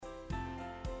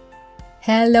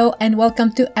Hello and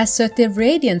welcome to Assertive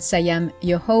Radiance. I am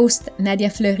your host, Nadia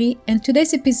Fleury, and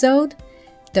today's episode,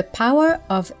 The Power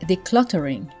of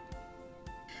Decluttering.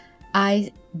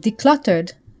 I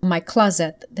decluttered my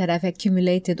closet that I've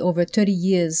accumulated over 30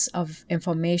 years of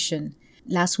information.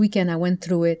 Last weekend I went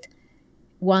through it,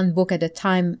 one book at a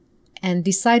time, and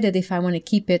decided if I want to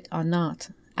keep it or not.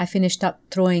 I finished up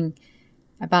throwing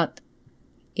about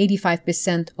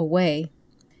 85% away.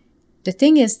 The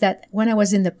thing is that when I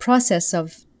was in the process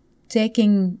of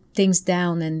taking things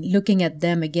down and looking at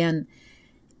them again,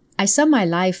 I saw my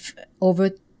life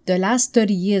over the last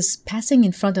 30 years passing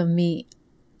in front of me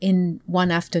in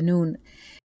one afternoon.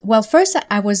 Well, first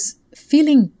I was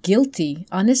feeling guilty.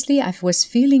 Honestly, I was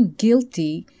feeling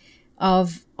guilty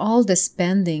of all the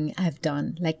spending I've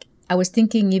done. Like I was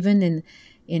thinking even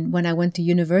in when I went to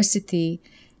university,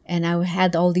 and I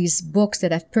had all these books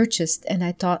that I've purchased, and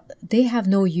I thought they have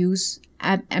no use.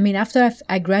 I mean, after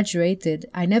I graduated,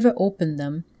 I never opened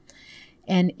them.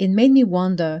 And it made me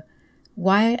wonder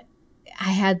why I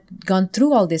had gone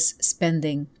through all this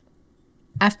spending.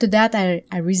 After that,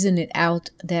 I reasoned it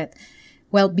out that,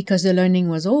 well, because the learning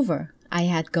was over, I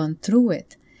had gone through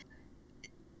it.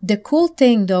 The cool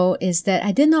thing, though, is that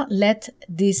I did not let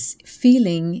this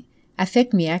feeling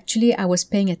affect me. Actually, I was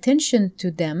paying attention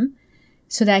to them,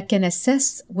 so that I can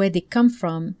assess where they come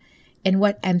from and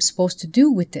what I'm supposed to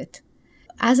do with it.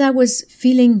 As I was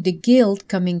feeling the guilt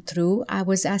coming through, I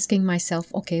was asking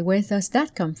myself, okay, where does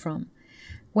that come from?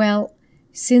 Well,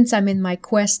 since I'm in my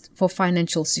quest for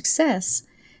financial success,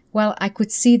 well, I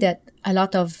could see that a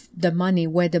lot of the money,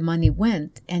 where the money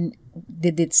went, and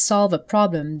did it solve a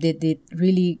problem? Did it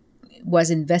really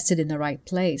was invested in the right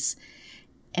place?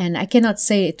 And I cannot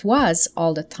say it was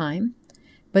all the time.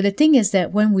 But the thing is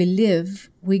that when we live,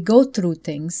 we go through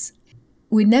things.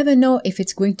 We never know if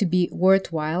it's going to be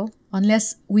worthwhile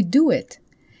unless we do it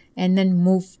and then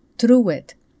move through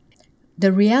it.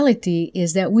 The reality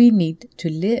is that we need to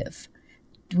live.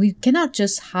 We cannot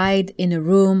just hide in a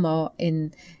room or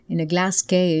in a glass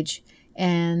cage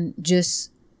and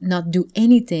just not do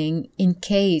anything in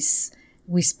case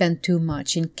we spend too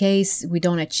much, in case we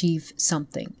don't achieve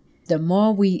something. The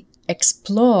more we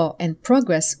explore and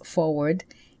progress forward,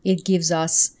 it gives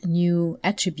us new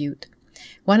attribute.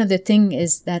 One of the things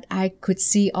is that I could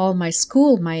see all my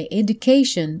school, my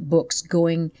education books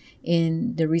going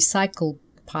in the recycle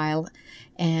pile.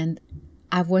 And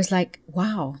I was like,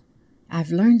 wow, I've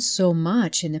learned so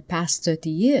much in the past 30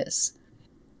 years.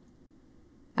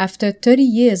 After 30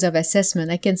 years of assessment,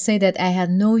 I can say that I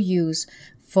had no use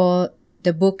for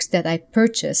the books that I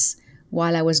purchased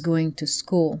while I was going to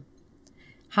school.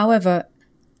 However,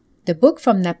 the book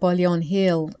from Napoleon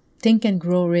Hill, Think and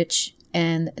Grow Rich,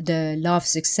 and The Law of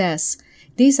Success,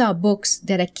 these are books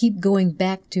that I keep going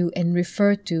back to and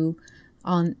refer to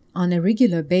on a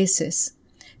regular basis.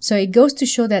 So it goes to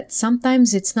show that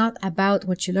sometimes it's not about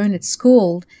what you learn at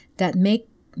school that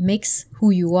makes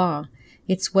who you are.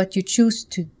 It's what you choose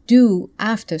to do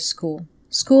after school.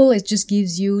 School, it just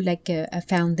gives you like a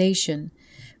foundation.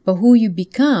 But who you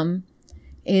become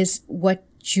is what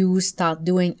you start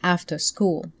doing after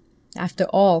school. After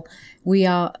all, we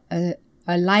are a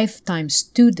lifetime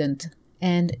student,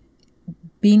 and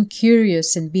being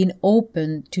curious and being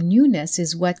open to newness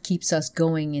is what keeps us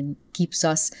going and keeps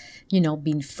us,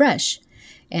 being fresh.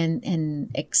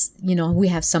 And we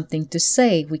have something to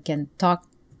say. We can talk,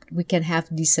 we can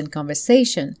have decent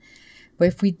conversation. But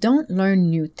if we don't learn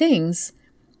new things,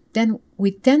 then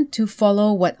we tend to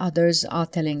follow what others are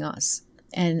telling us.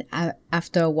 And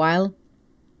after a while,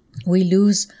 we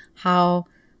lose our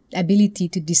ability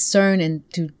to discern and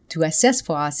to assess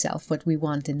for ourselves what we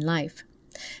want in life.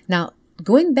 Now,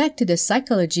 going back to the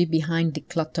psychology behind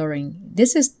decluttering,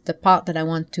 this is the part that I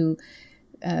want to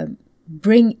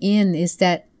bring in, is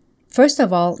that, first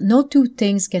of all, no two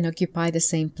things can occupy the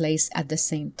same place at the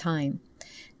same time.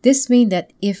 This means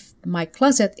that if my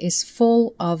closet is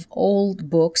full of old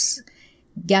books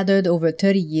gathered over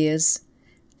 30 years,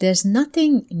 there's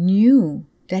nothing new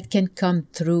that can come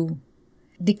through.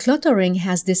 Decluttering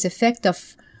has this effect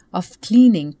of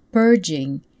cleaning,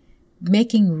 purging,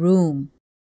 making room.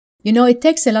 It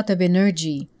takes a lot of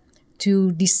energy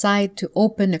to decide to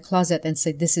open a closet and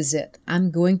say, this is it.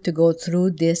 I'm going to go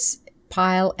through this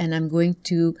pile and I'm going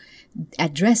to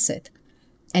address it.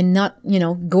 And not,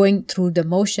 going through the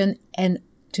motion and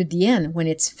to the end when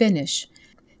it's finished.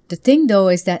 The thing, though,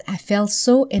 is that I felt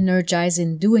so energized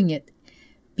in doing it,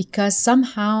 because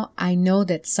somehow I know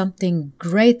that something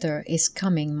greater is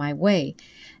coming my way.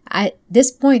 At this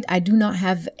point, I do not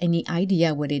have any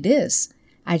idea what it is.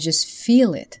 I just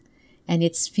feel it, and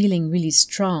it's feeling really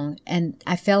strong. And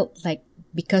I felt like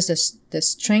because the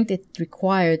strength it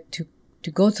required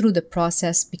to go through the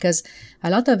process, because a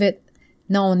lot of it,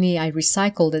 not only I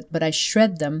recycled it, but I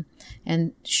shred them.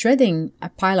 And shredding a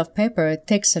pile of paper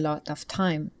takes a lot of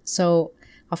time. So,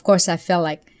 of course, I felt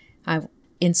like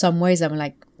in some ways, I'm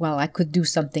like, well, I could do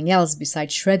something else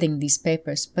besides shredding these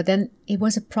papers. But then it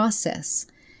was a process.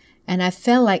 And I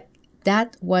felt like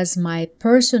that was my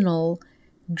personal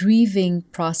grieving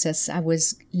process. I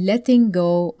was letting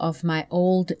go of my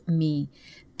old me,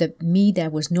 the me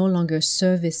that was no longer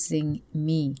servicing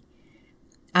me.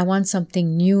 I want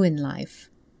something new in life.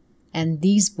 And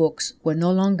these books were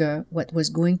no longer what was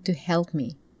going to help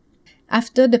me.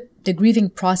 After the grieving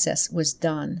process was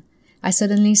done, I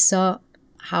suddenly saw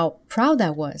how proud I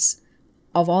was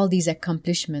of all these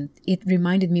accomplishments. It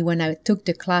reminded me when I took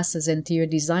the class as interior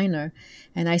designer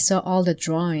and I saw all the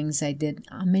drawings I did,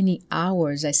 how many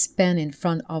hours I spent in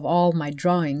front of all my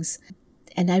drawings.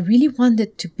 And I really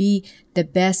wanted to be the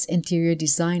best interior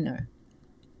designer.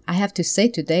 I have to say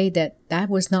today that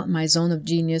was not my zone of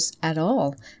genius at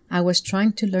all. I was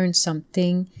trying to learn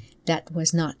something that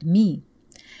was not me.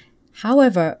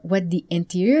 However, what the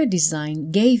interior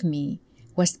design gave me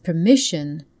was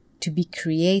permission to be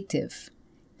creative.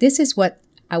 This is what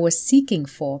I was seeking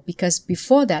for, because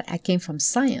before that I came from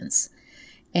science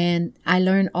and I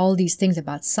learned all these things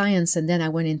about science, and then I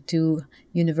went into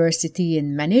university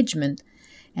in management,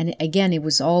 and again it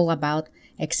was all about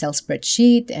Excel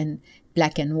spreadsheet and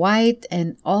black and white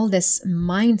and all this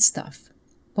mind stuff.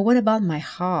 But what about my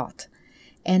heart?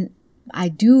 And I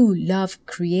do love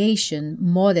creation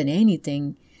more than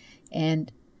anything,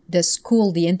 and the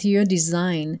school, the interior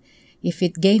design, if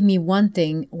it gave me one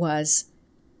thing was,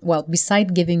 well,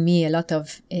 besides giving me a lot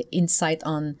of insight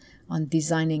on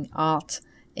designing art,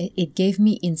 it gave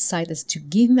me insight as to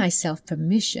give myself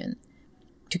permission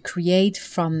to create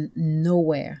from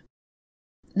nowhere.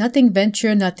 Nothing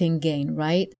venture, nothing gain,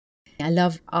 right? I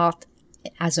love art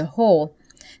as a whole.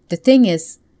 The thing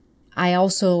is, I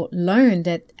also learned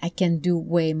that I can do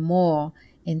way more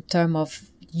in terms of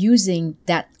using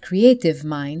that creative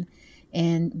mind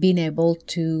and being able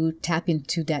to tap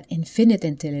into that infinite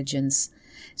intelligence.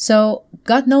 So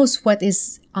God knows what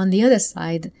is on the other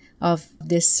side of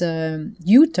this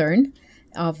U-turn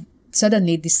of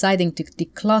suddenly deciding to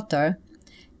declutter.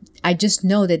 I just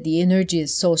know that the energy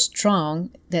is so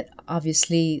strong that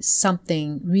obviously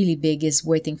something really big is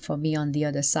waiting for me on the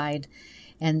other side.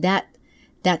 And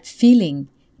that feeling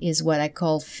is what I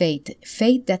call faith.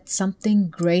 Faith that something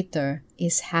greater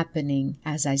is happening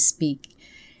as I speak.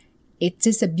 It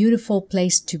is a beautiful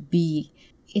place to be.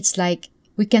 It's like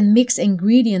we can mix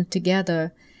ingredients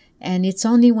together, and it's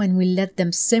only when we let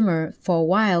them simmer for a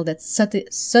while that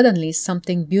suddenly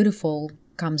something beautiful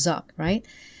comes up, right?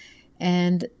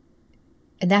 And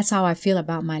that's how I feel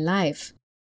about my life.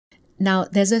 Now,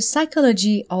 there's a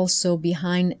psychology also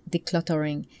behind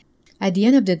decluttering. At the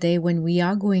end of the day, when we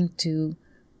are going to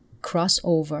cross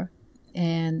over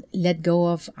and let go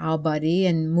of our body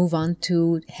and move on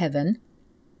to heaven,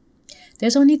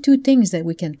 there's only two things that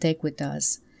we can take with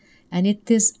us, and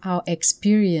it is our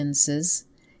experiences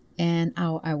and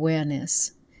our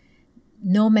awareness.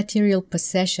 No material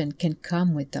possession can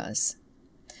come with us.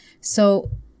 So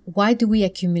why do we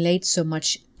accumulate so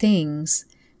much things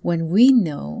when we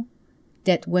know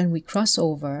that when we cross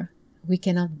over, we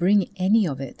cannot bring any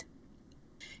of it?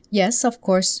 Yes, of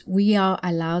course, we are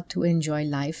allowed to enjoy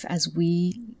life as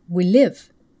we live.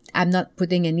 I'm not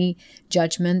putting any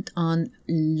judgment on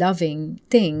loving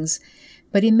things,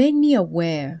 but it made me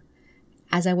aware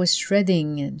as I was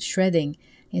shredding,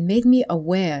 it made me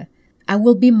aware. I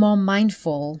will be more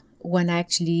mindful when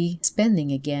actually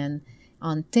spending again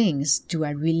on things. Do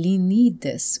I really need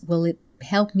this? Will it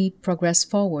help me progress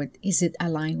forward? Is it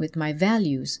aligned with my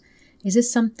values? Is it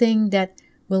something that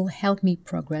will help me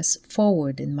progress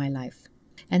forward in my life?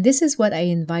 And this is what I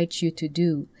invite you to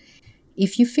do.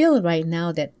 If you feel right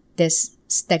now that there's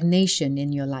stagnation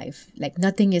in your life, like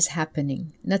nothing is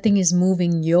happening, nothing is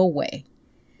moving your way,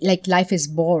 like life is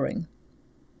boring,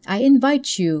 I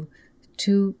invite you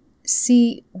to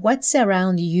see what's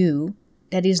around you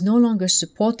that is no longer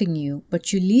supporting you,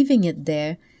 but you're leaving it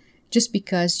there just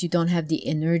because you don't have the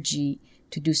energy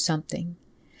to do something.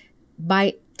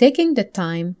 By taking the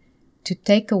time to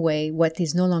take away what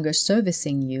is no longer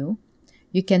servicing you,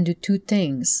 you can do two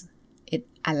things. It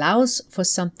allows for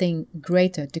something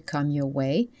greater to come your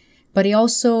way, but it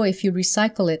also, if you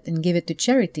recycle it and give it to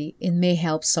charity, it may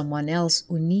help someone else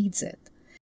who needs it.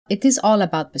 It is all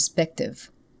about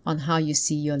perspective on how you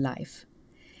see your life.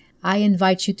 I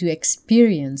invite you to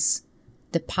experience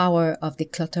the power of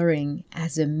decluttering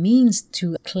as a means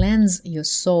to cleanse your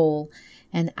soul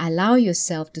and allow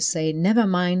yourself to say, never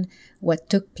mind what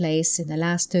took place in the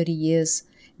last 30 years.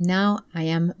 Now I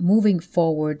am moving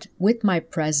forward with my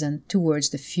present towards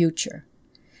the future.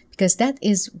 Because that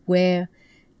is where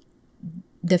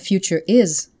the future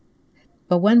is.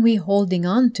 But when we're holding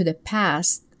on to the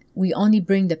past, we only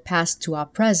bring the past to our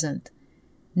present,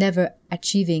 never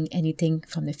achieving anything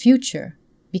from the future,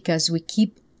 because we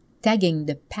keep tagging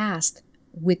the past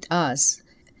with us.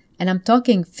 And I'm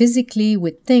talking physically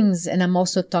with things, and I'm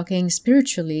also talking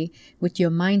spiritually with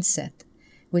your mindset,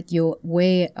 with your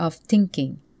way of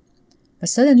thinking. But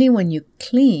suddenly when you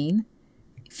clean,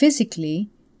 physically,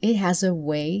 it has a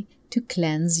way to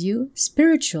cleanse you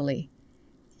spiritually.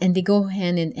 And they go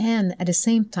hand in hand at the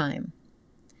same time.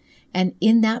 And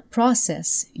in that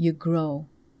process, you grow,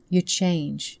 you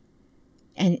change,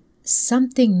 and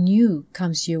something new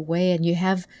comes your way, and you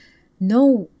have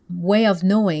no way of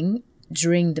knowing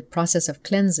during the process of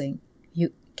cleansing.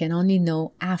 You can only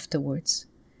know afterwards.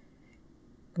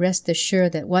 Rest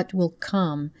assured that what will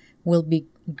come will be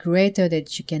greater than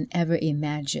you can ever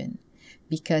imagine,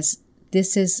 because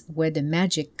this is where the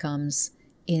magic comes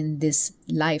in this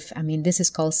life. I mean, this is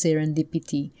called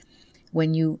serendipity.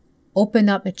 When you open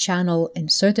up a channel in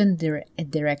certain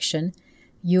direction,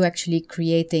 you're actually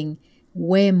creating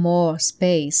way more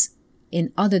space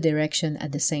in other direction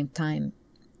at the same time.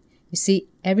 You see,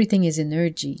 everything is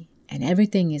energy and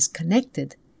everything is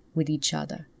connected with each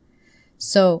other.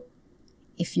 So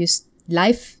if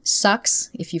life sucks,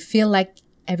 if you feel like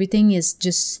everything is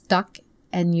just stuck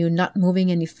and you're not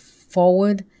moving any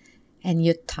forward and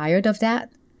you're tired of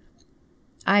that,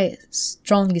 I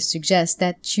strongly suggest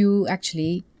that you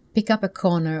actually pick up a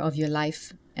corner of your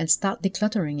life and start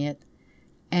decluttering it.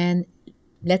 And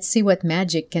let's see what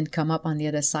magic can come up on the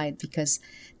other side, because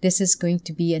this is going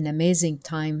to be an amazing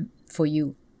time for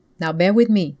you. Now, bear with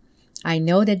me. I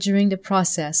know that during the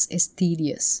process is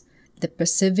tedious. The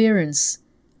perseverance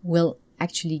will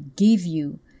actually give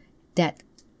you that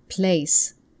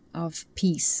place of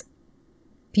peace.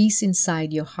 Peace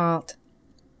inside your heart,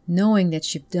 knowing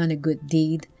that you've done a good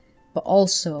deed, but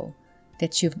also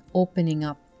that you're opening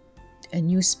up a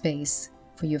new space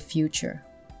for your future.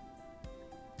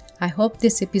 I hope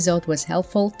this episode was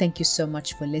helpful. Thank you so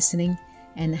much for listening,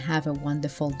 and have a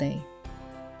wonderful day.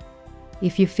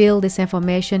 If you feel this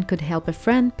information could help a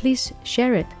friend, please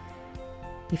share it.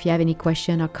 If you have any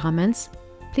questions or comments,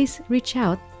 please reach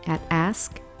out at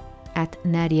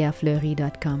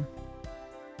ask@nadiafleury.com.